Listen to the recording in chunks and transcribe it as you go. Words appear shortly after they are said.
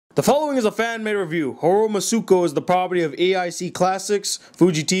The following is a fan-made review. Hourou Musuko is the property of AIC Classics,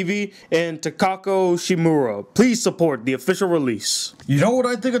 FUJI TV, and TAKAKO SHIMURA. Please support the official release. You know what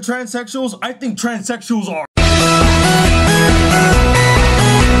I think of transsexuals? I think transsexuals are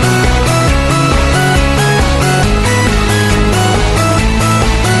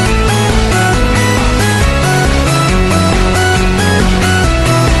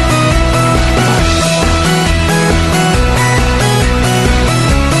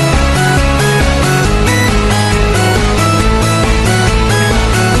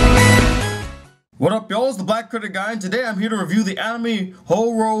What up, y'all? It's the Black Critic Guy, and today I'm here to review the anime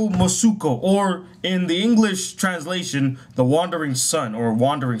Hourou Musuko, or in the English translation, The Wandering Sun, or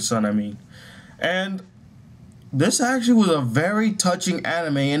Wandering Sun, I mean. And this actually was a very touching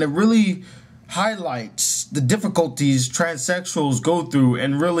anime, and it really highlights the difficulties transsexuals go through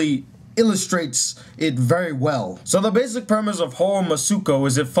and really illustrates it very well. So the basic premise of Hourou Musuko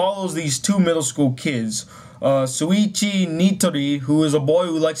is it follows these two middle school kids, Shuichi Nitori, who is a boy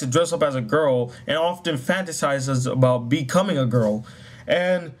who likes to dress up as a girl and often fantasizes about becoming a girl,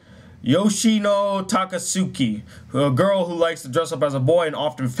 and Yoshino Takasuki, a girl who likes to dress up as a boy and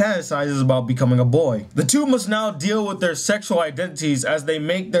often fantasizes about becoming a boy. The two must now deal with their sexual identities as they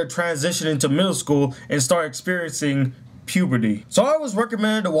make their transition into middle school and start experiencing puberty. So I was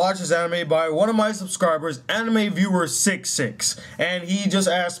recommended to watch this anime by one of my subscribers, Anime Viewer 66, and he just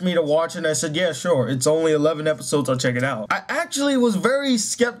asked me to watch it, and I said, yeah, sure, it's only 11 episodes, I'll check it out. I actually was very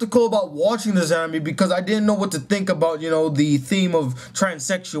skeptical about watching this anime because I didn't know what to think about, you know, the theme of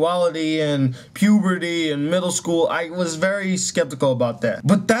transsexuality and puberty and middle school. I was very skeptical about that.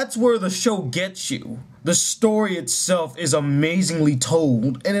 But that's where the show gets you. The story itself is amazingly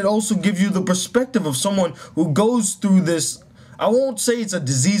told, and it also gives you the perspective of someone who goes through this, I won't say it's a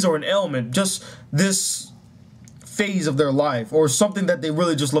disease or an ailment, just this phase of their life, or something that they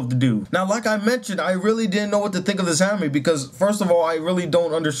really just love to do. Now, like I mentioned, I really didn't know what to think of this anime because, first of all, I really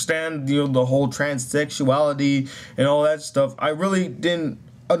don't understand, you know, the whole transsexuality and all that stuff. I really didn't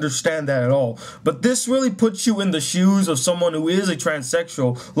understand that at all, but this really puts you in the shoes of someone who is a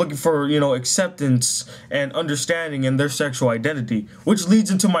transsexual looking for, you know, acceptance and understanding in their sexual identity, which leads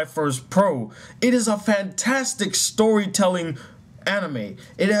into my first pro. It is a fantastic storytelling anime.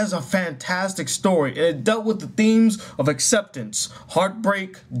 It has a fantastic story, and it dealt with the themes of acceptance,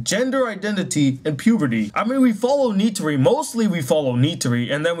 heartbreak, gender identity, and puberty. I mean, we follow Nitori, mostly we follow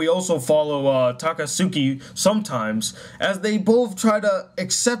Nitori, and then we also follow Takasuki sometimes, as they both try to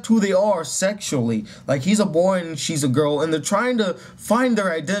accept who they are sexually. Like, he's a boy and she's a girl, and they're trying to find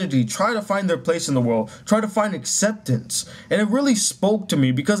their identity, try to find their place in the world, try to find acceptance. And it really spoke to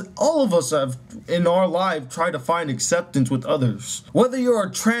me because all of us have, in our life, tried to find acceptance with others. Whether you're a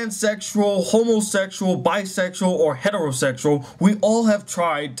transsexual, homosexual, bisexual, or heterosexual, we all have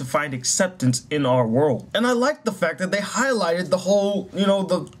tried to find acceptance in our world. And I like the fact that they highlighted the whole, you know,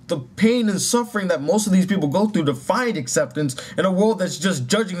 the pain and suffering that most of these people go through to find acceptance in a world that's just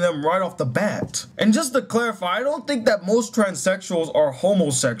judging them right off the bat. And just to clarify, I don't think that most transsexuals are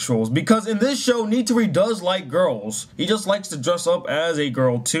homosexuals, because in this show, Nitori does like girls. He just likes to dress up as a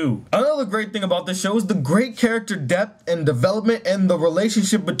girl too. Another great thing about this show is the great character depth and development and the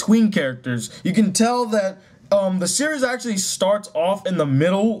relationship between characters. You can tell that the series actually starts off in the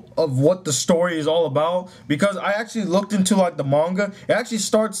middle of what the story is all about, because I actually looked into like the manga. It actually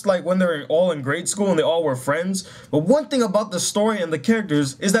starts like when they're all in grade school and they all were friends. But one thing about the story and the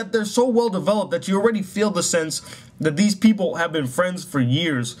characters is that they're so well developed that you already feel the sense that these people have been friends for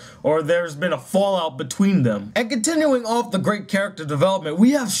years, or there's been a fallout between them. And continuing off the great character development,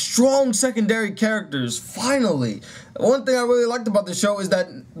 we have strong secondary characters, finally. One thing I really liked about the show is that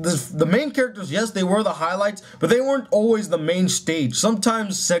the main characters, yes, they were the highlights, but they weren't always the main stage.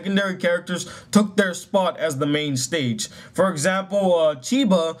 Sometimes secondary characters took their spot as the main stage. For example,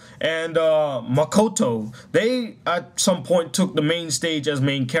 Chiba and Makoto, they at some point took the main stage as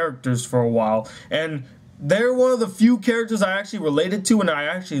main characters for a while, and they're one of the few characters I actually related to and I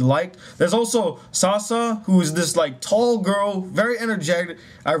actually liked. There's also Sasa, who's this like tall girl, very energetic.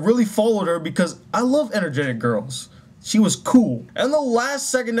 I really followed her because I love energetic girls. She was cool. And the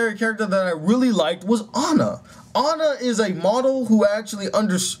last secondary character that I really liked was Anna. Anna is a model who actually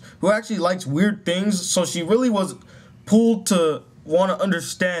likes weird things, so she really was pulled to want to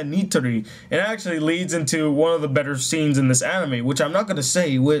understand Nitori, and actually leads into one of the better scenes in this anime, which I'm not going to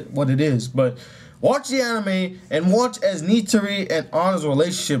say what it is, but watch the anime and watch as Nitori and Anna's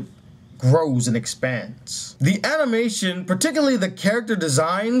relationship grows and expands. The animation, particularly the character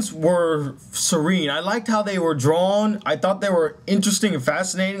designs, were serene. I liked how they were drawn. I thought they were interesting and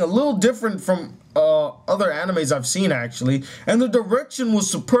fascinating, a little different from other animes I've seen actually, and the direction was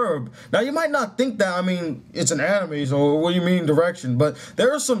superb. Now you might not think that, I mean, it's an anime, so what do you mean direction? But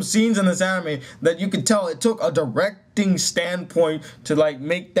there are some scenes in this anime that you could tell it took a directing standpoint to like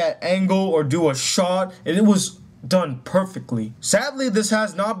make that angle or do a shot, and it was done perfectly. Sadly, this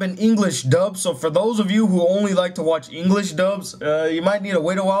has not been English dubbed, so for those of you who only like to watch English dubs, you might need to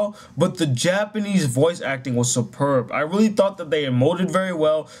wait a while, but the Japanese voice acting was superb. I really thought that they emoted very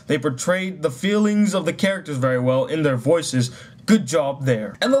well, they portrayed the feelings of the characters very well in their voices. Good job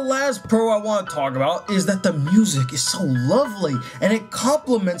there. And the last pro I want to talk about is that the music is so lovely and it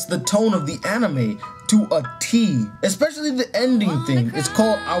complements the tone of the anime to a T. Especially the ending thing. It's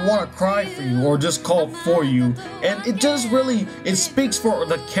called I Wanna Cry For You, or just called For You. And it just really, it speaks for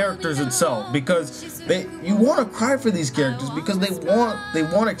the characters itself, because you want to cry for these characters because they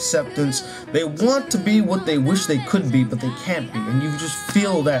want acceptance. They want to be what they wish they could be, but they can't be. And you just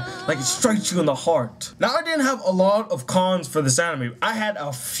feel that, like it strikes you in the heart. Now, I didn't have a lot of cons for this anime. I had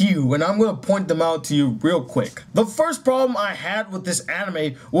a few, and I'm going to point them out to you real quick. The first problem I had with this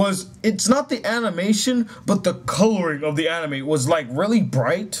anime was it's not the animation, but the coloring of the anime was like really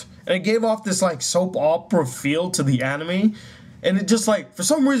bright, and it gave off this like soap opera feel to the anime. And it just like, for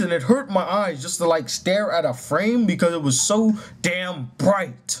some reason, it hurt my eyes just to like stare at a frame because it was so damn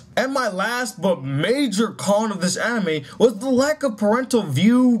bright. And my last but major con of this anime was the lack of parental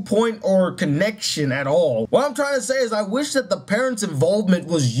viewpoint or connection at all. What I'm trying to say is I wish that the parents' involvement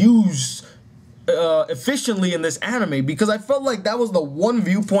was used efficiently in this anime, because I felt like that was the one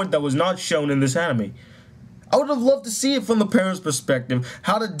viewpoint that was not shown in this anime. I would have loved to see it from the parents' perspective,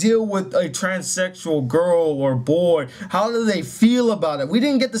 how to deal with a transsexual girl or boy, how do they feel about it. We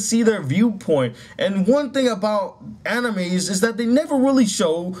didn't get to see their viewpoint, and one thing about animes is that they never really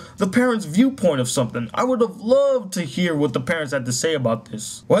show the parents' viewpoint of something. I would have loved to hear what the parents had to say about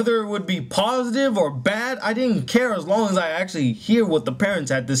this. Whether it would be positive or bad, I didn't care as long as I actually hear what the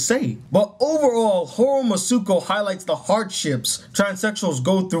parents had to say. But overall, Hourou Musuko highlights the hardships transsexuals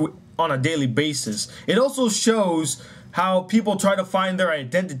go through on a daily basis. It also shows how people try to find their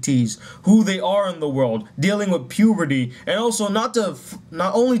identities, who they are in the world, dealing with puberty, and also not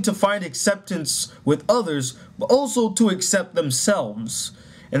only to find acceptance with others, but also to accept themselves.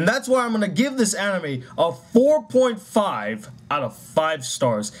 And that's why I'm going to give this anime a 4.5 out of 5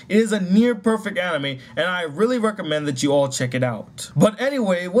 stars. It is a near perfect anime, and I really recommend that you all check it out. But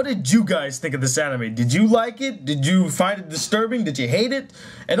anyway, what did you guys think of this anime? Did you like it? Did you find it disturbing? Did you hate it?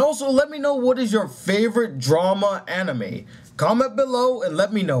 And also let me know, what is your favorite drama anime? Comment below and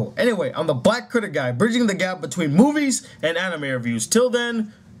let me know. Anyway, I'm the Black Critic Guy, bridging the gap between movies and anime reviews. Till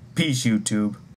then, peace, YouTube.